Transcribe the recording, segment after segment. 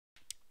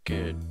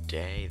Good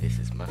day, this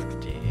is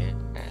Musketeer here,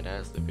 and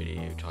as the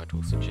video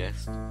title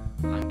suggests,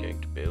 I'm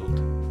going to build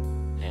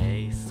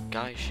a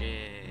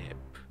skyship.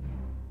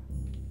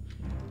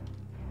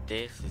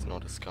 This is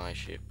not a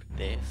skyship,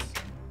 this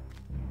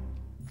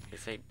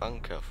is a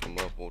bunker from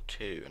World War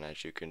II, and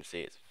as you can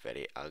see it's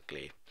very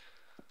ugly.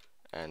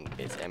 And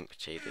it's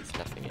empty, there's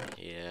nothing in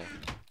here,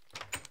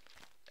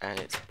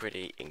 and it's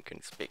pretty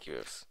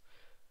inconspicuous.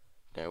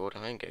 Now what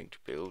I'm going to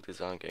build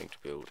is I'm going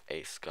to build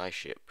a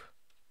skyship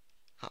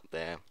up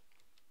there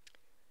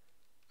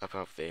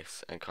above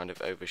this and kind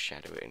of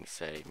overshadow it and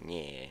say,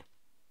 yeah,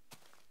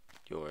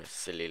 you're a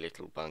silly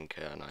little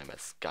bunker and I'm a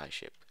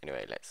skyship.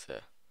 Anyway, let's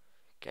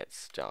get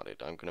started.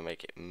 I'm going to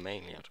make it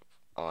mainly out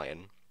of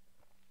iron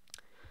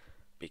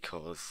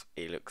because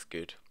it looks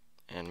good,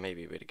 and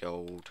maybe a bit of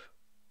gold.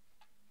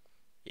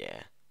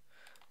 Yeah,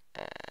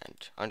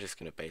 and I'm just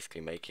going to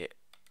basically make it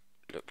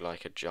look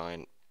like a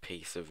giant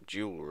piece of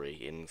jewellery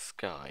in the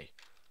sky.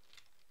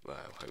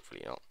 Well,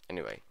 hopefully not.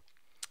 Anyway,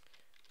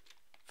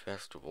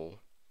 first of all,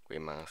 we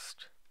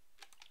must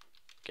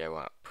go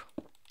up.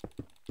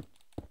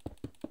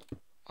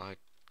 I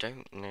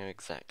don't know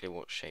exactly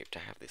what shape to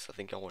have this. I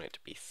think I want it to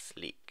be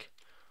sleek.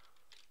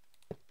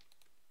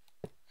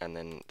 And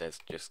then there's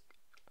just,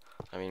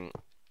 I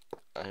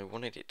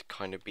wanted it to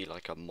kind of be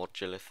like a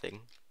modular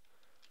thing.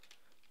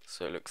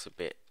 So it looks a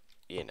bit,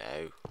 it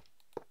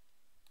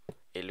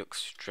looks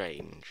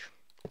strange.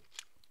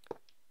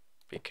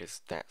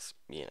 Because that's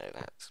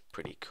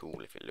pretty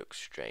cool if it looks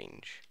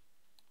strange.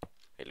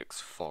 It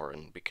looks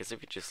foreign, because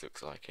if it just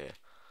looks like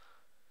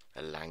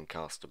a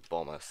Lancaster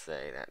bomber,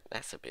 say,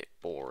 that's a bit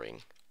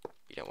boring.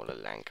 You don't want a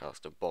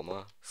Lancaster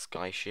bomber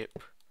skyship.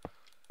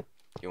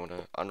 You want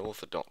an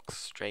unorthodox,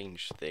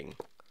 strange thing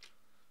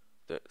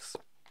that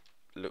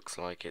looks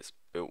like it's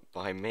built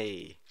by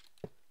me,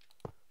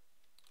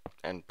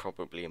 and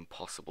probably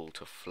impossible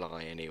to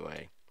fly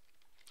anyway.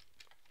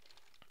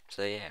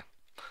 So yeah,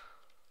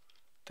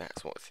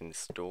 that's what's in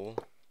store.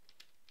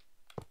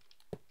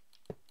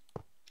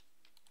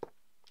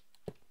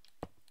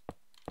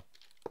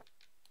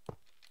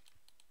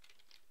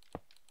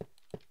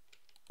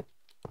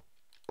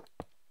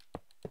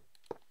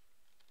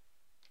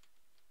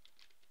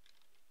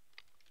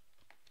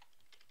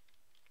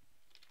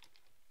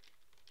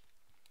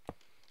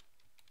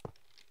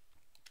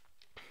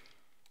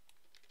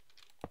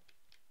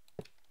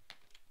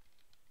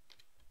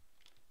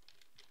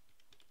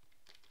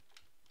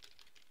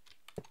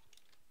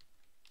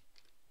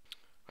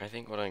 I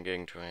think what I'm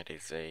going to add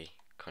is a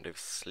kind of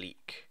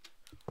sleek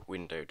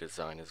window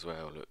design as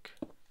well. Look,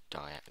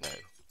 no,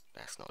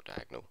 that's not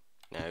diagonal.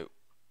 No,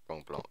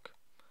 wrong block.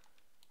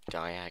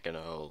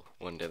 Diagonal.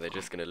 One day they're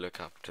just going to look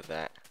up to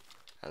that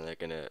and they're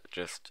going to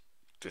just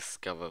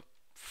discover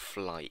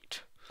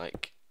flight.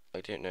 Like, I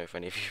don't know if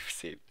any of you have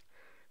seen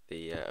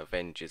the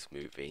Avengers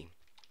movie,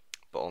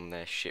 but on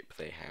their ship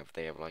they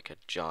have like a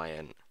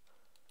giant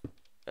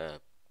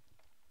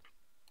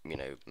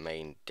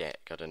main deck.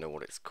 I don't know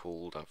what it's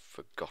called, I've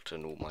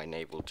forgotten all my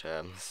naval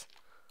terms,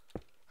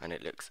 and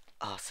it looks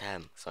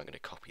awesome, so I'm going to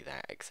copy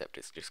that, except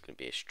it's just going to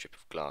be a strip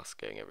of glass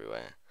going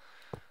everywhere,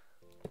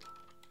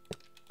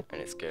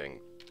 and it's going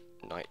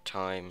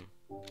nighttime,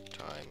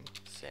 time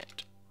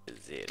set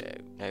 0.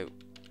 No,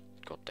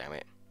 god damn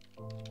it,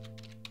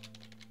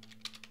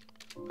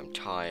 I'm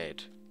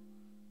tired.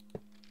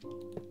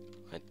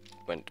 I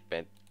went to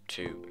bed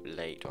too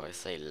late, or I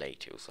say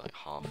late, it was like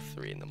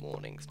 3:30 in the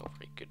morning. It's not a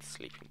very good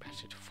sleeping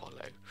pattern to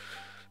follow,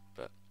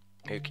 but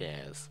who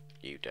cares?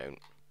 You don't.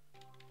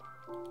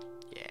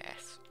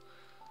 Yes.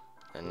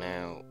 And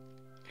now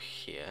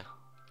here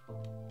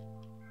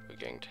we're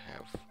going to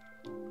have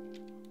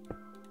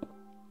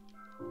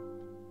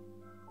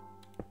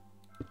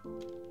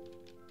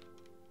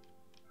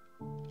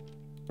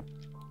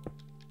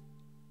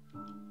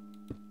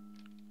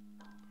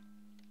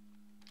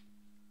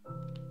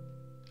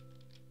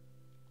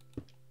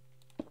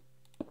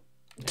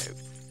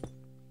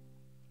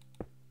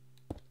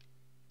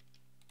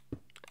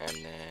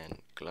and then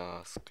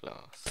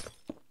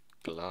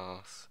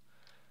glass,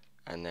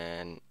 and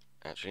then,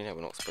 actually no,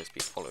 we're not supposed to be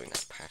following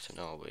that pattern,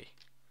 are we?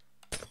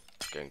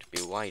 It's going to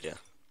be wider.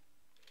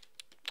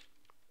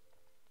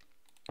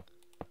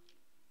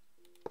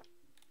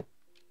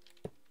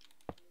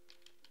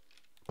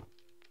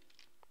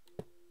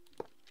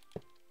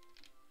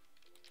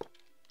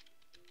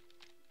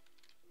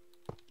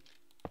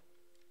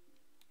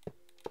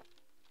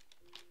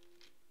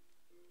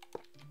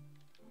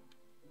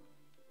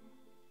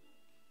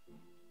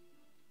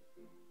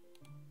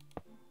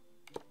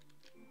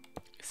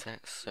 Is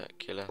that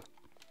circular?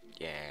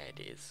 Yeah, it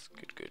is.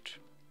 Good.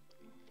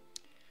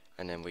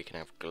 And then we can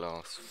have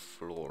glass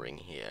flooring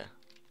here,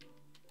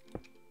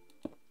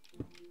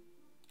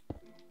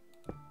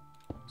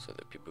 so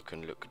that people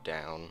can look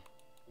down.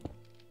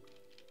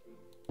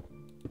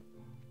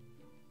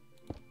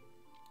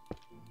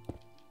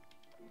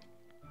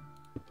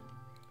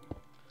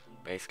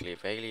 Basically,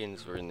 if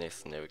aliens were in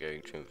this and they were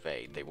going to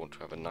invade, they want to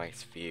have a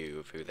nice view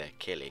of who they're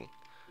killing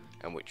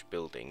and which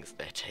buildings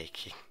they're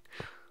taking.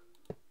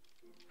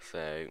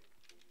 So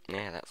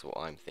Yeah, that's what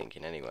I'm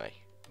thinking anyway.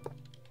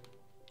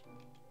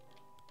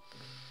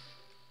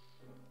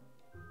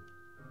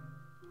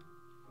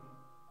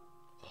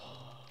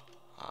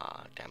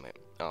 Ah, damn it.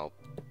 Oh,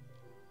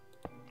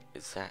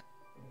 is that...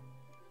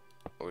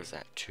 or is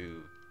that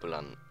too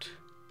blunt?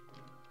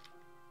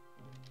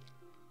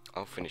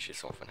 I'll finish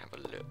this off and have a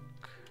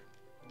look.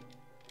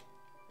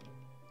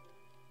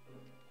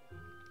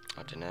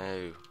 I don't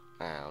know.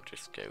 I'll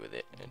just go with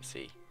it and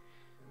see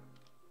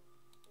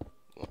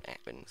what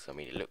happens. I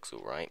mean, it looks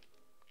alright.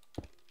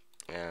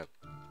 Yeah.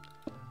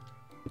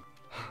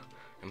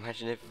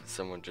 Imagine if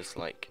someone just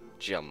like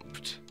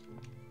jumped,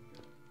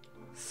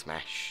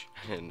 smash,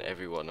 and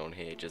everyone on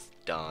here just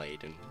died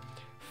and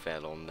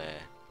fell on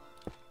there.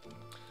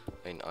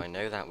 I mean, I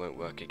know that won't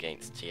work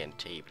against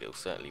TNT, but it'll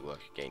certainly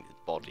work against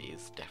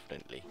bodies,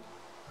 definitely.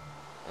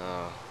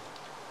 Oh,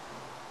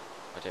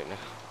 I don't know.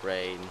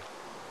 Brain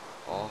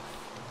off.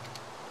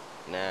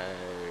 No.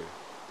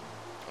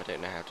 I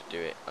don't know how to do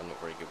it. I'm not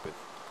very good with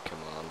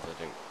commands.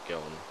 I don't go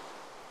on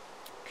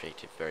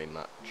creative very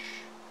much.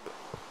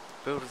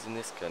 Builders in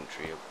this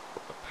country are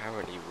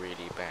apparently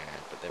really bad,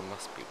 but there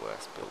must be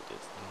worse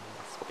builders. There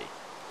must be.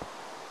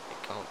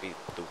 It can't be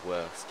the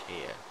worst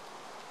here.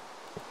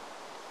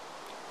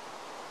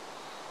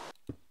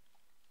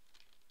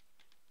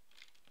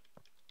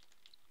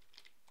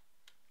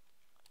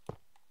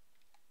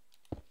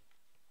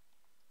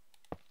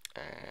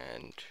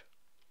 And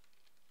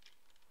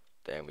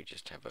then we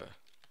just have a...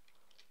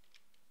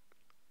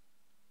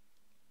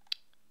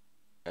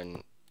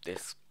 and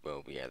this,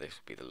 well, yeah, this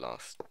will be the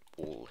last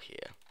wall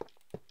here.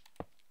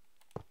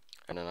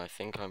 And then I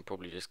think I'm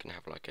probably just going to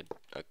have like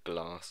a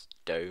glass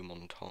dome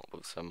on top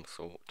of some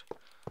sort,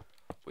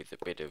 with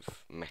a bit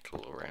of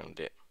metal around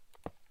it.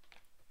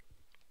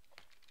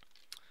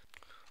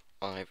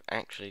 I've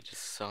actually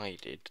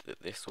decided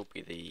that this will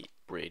be the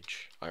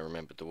bridge, I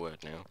remembered the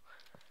word now,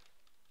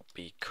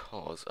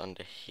 because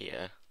under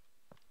here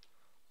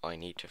I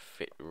need to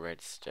fit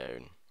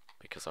redstone,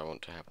 because I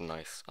want to have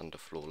nice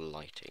underfloor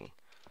lighting.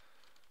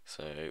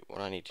 So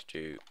what I need to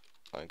do,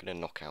 I'm going to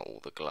knock out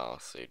all the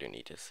glass so you don't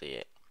need to see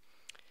it,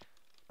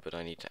 but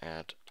I need to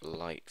add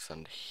lights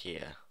under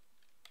here.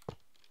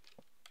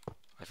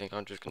 I think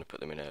I'm just going to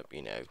put them in a,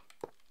 you know,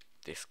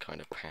 this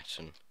kind of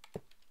pattern.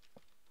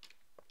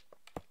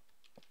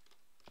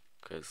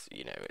 Because,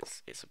 you know,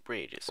 it's a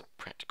bridge, it's a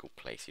practical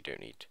place, you don't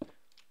need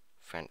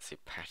fancy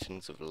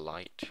patterns of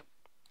light.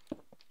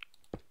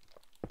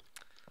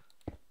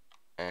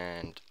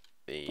 And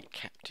the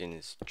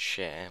captain's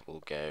chair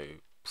will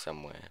go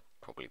somewhere,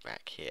 probably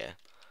back here.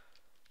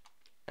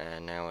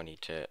 And now I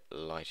need to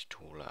light it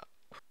all up.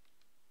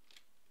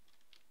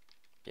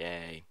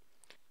 Yay.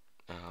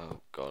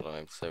 Oh god,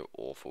 I'm so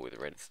awful with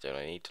redstone,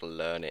 I need to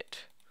learn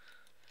it.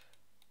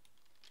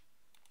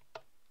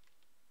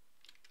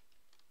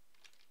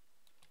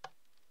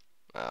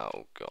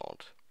 Oh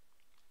god.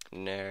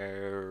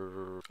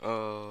 No.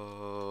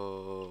 Oh.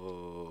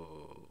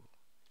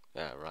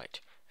 Ah,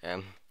 right.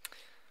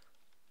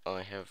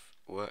 I have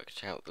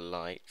worked out the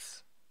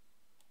lights,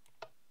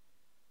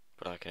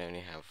 but I can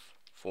only have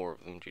 4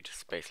 of them due to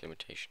space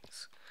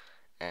limitations.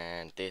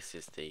 And this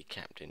is the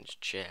captain's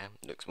chair.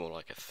 It looks more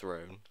like a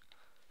throne.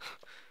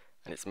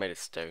 And it's made of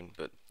stone,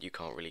 but you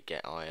can't really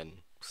get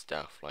iron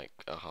stuff like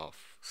a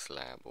half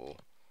slab, or,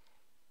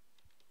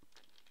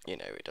 you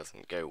know, it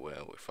doesn't go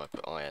well. If I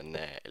put iron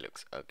there, it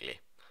looks ugly.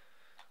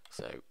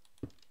 So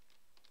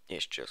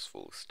it's just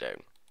full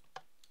stone.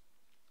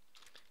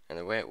 And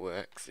the way it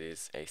works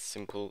is a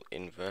simple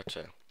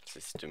inverter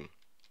system.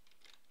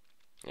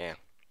 Yeah.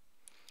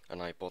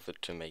 And I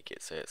bothered to make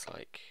it so it's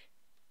like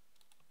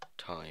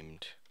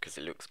timed, because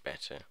it looks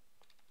better.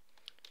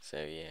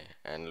 So yeah,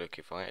 and look,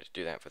 if I had to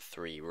do that for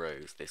 3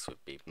 rows, this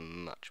would be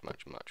much,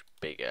 much, much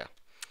bigger.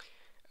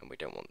 And we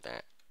don't want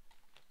that.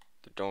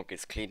 The dog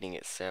is cleaning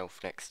itself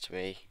next to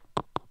me.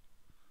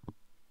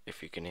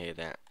 If you can hear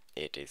that,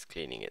 it is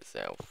cleaning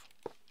itself.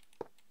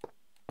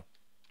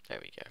 There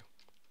we go.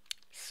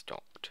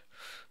 Stopped.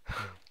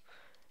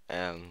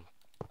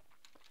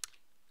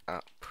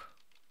 Up.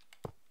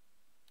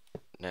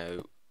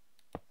 No.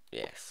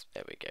 Yes,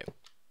 there we go.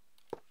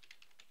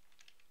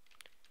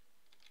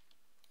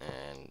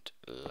 And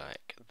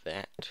like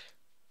that.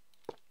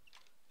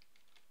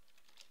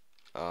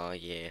 Ah,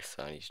 yes,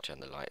 I need to turn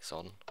the lights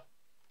on.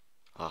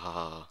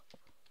 Ah.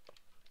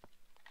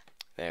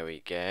 There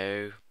we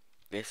go.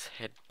 This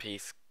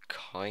headpiece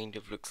kind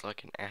of looks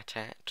like an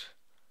AT-AT.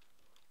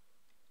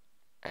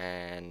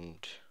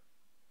 And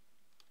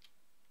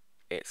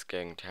it's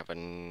going to have a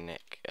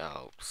neck.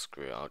 Oh,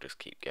 screw it, I'll just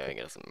keep going,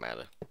 it doesn't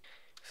matter.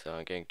 So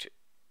I'm going to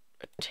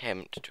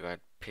attempt to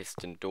add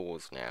piston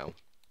doors now.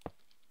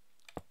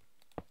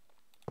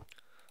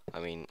 I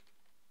mean,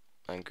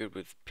 I'm good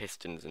with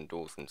pistons and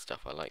doors and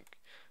stuff. I like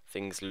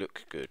things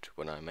look good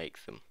when I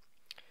make them.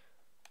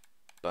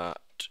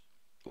 But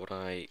what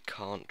I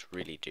can't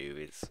really do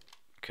is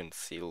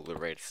conceal the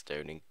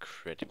redstone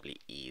incredibly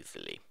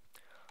easily.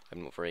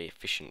 I'm not very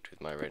efficient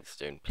with my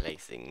redstone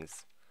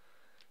placings.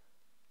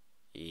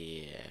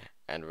 Yeah,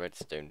 and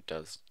redstone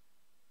does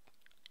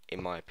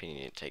in my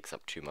opinion, it takes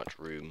up too much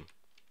room.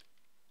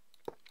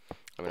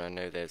 I mean, I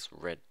know there's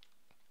red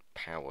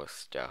power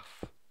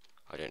stuff.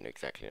 I don't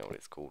exactly know what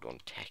it's called on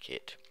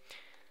TechIt.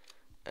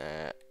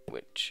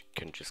 Which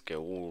can just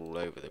go all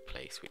over the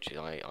place, which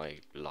I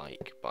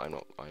like, but I'm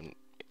not going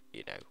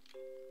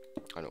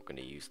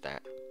to use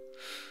that.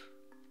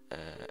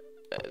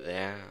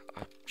 There,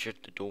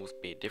 should the doors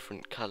be a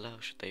different colour?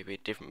 Should they be a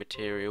different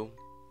material?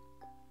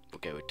 We'll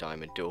go with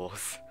diamond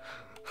doors.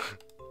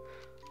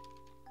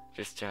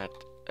 Just to add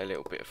a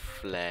little bit of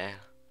flair.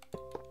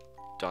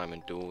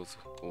 Diamond doors,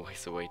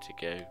 always the way to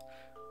go.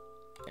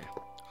 Yeah.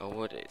 Oh,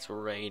 what? It's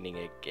raining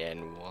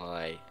again.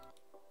 Why?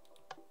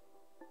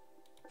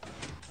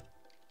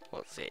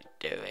 What's it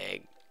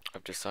doing?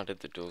 I've decided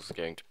the doors are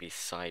going to be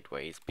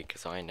sideways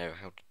because I know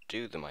how to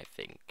do them, I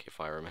think, if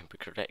I remember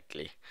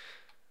correctly.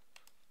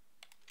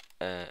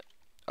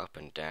 Up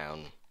and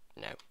down.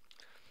 No.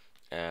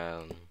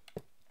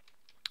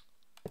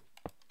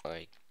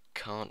 I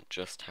can't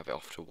just have it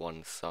off to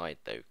one side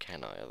though,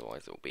 can I?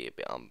 Otherwise it'll be a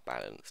bit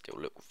unbalanced,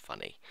 it'll look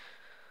funny.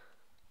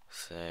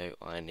 So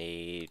I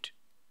need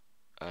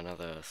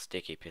another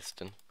sticky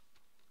piston.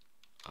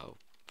 Oh,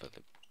 for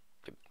the...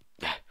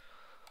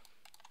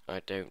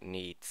 I don't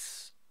need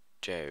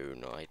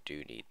stone, I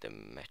do need the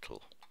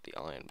metal, the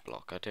iron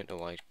block. I don't know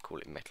why I call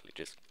it metal, it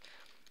just...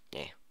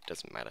 yeah,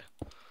 doesn't matter.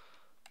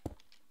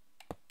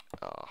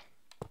 Ah,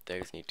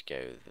 those need to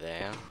go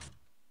there.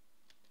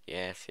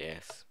 Yes,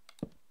 yes.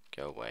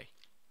 Go away.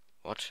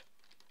 What?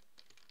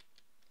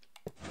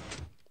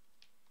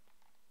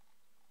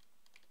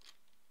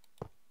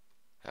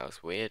 That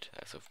was weird.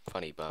 That's a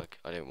funny bug.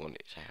 I don't want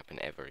it to happen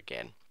ever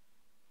again.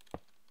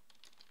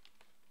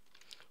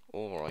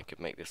 Or I could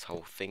make this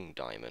whole thing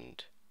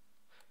diamond.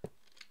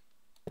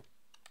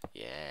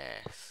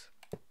 Yes.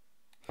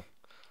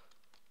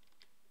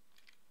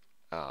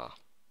 Ah.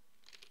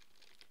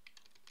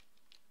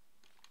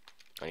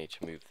 I need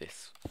to move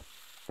this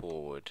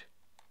forward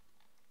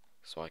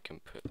so I can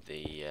put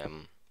the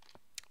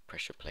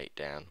pressure plate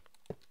down.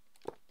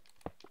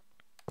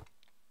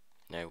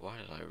 No, why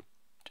did I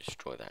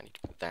destroy that? I need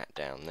to put that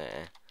down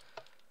there.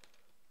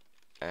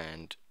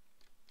 And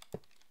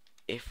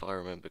if I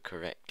remember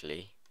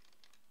correctly,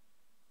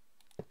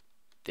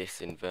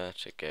 this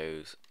inverter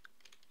goes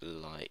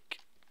like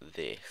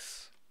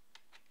this.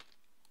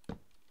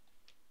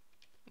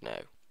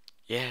 No.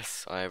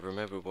 Yes, I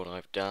remember what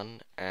I've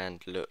done,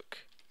 and look.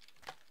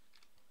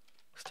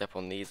 Step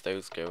on these,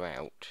 those go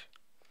out.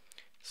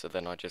 So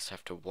then I just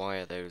have to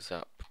wire those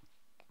up,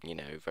 you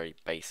know, very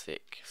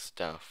basic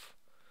stuff.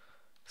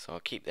 So I'll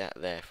keep that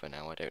there for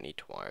now, I don't need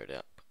to wire it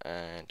up.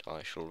 And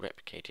I shall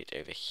replicate it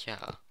over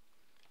here.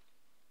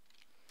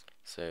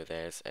 So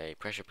there's a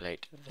pressure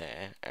plate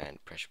there,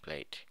 and pressure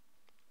plate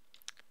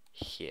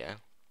here.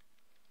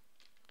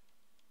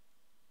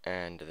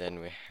 And then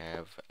we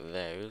have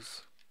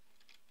those.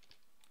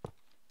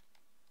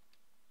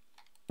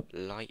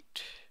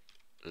 Light.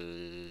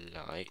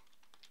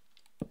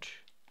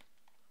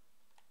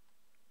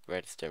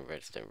 Redstone,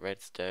 redstone,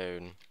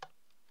 redstone.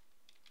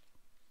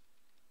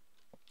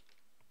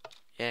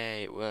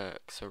 Yay, it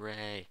works,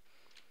 hooray.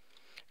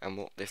 And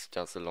what this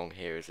does along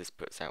here is this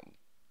puts out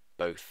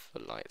both the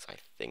lights, I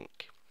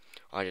think.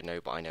 I don't know,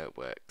 but I know it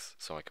works,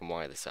 so I can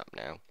wire this up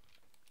now.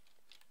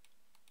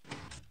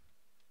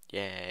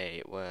 Yay,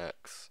 it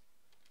works.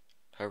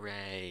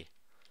 Hooray.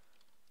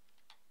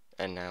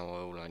 And now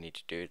all I need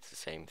to do is the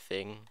same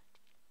thing.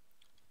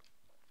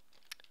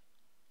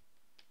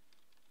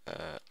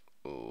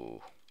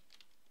 Ooh.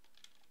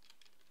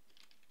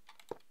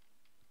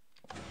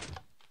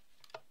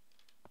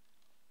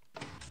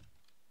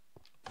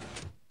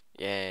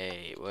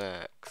 Yay, it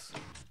works.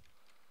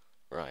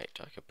 Right,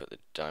 I can put the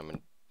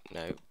diamond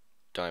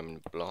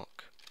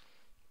block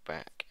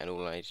back, and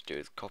all I need to do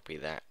is copy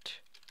that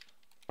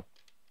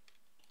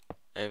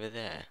over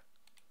there.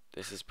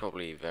 This is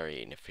probably a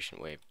very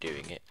inefficient way of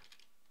doing it,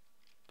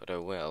 but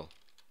oh well.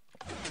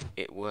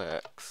 It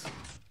works.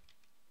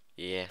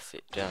 Yes,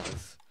 it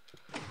does.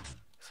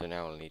 So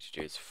now all I need to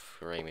do is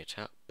frame it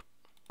up,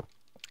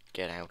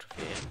 get out of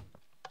here,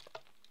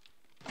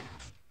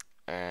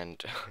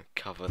 and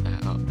cover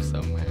that up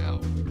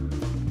somehow.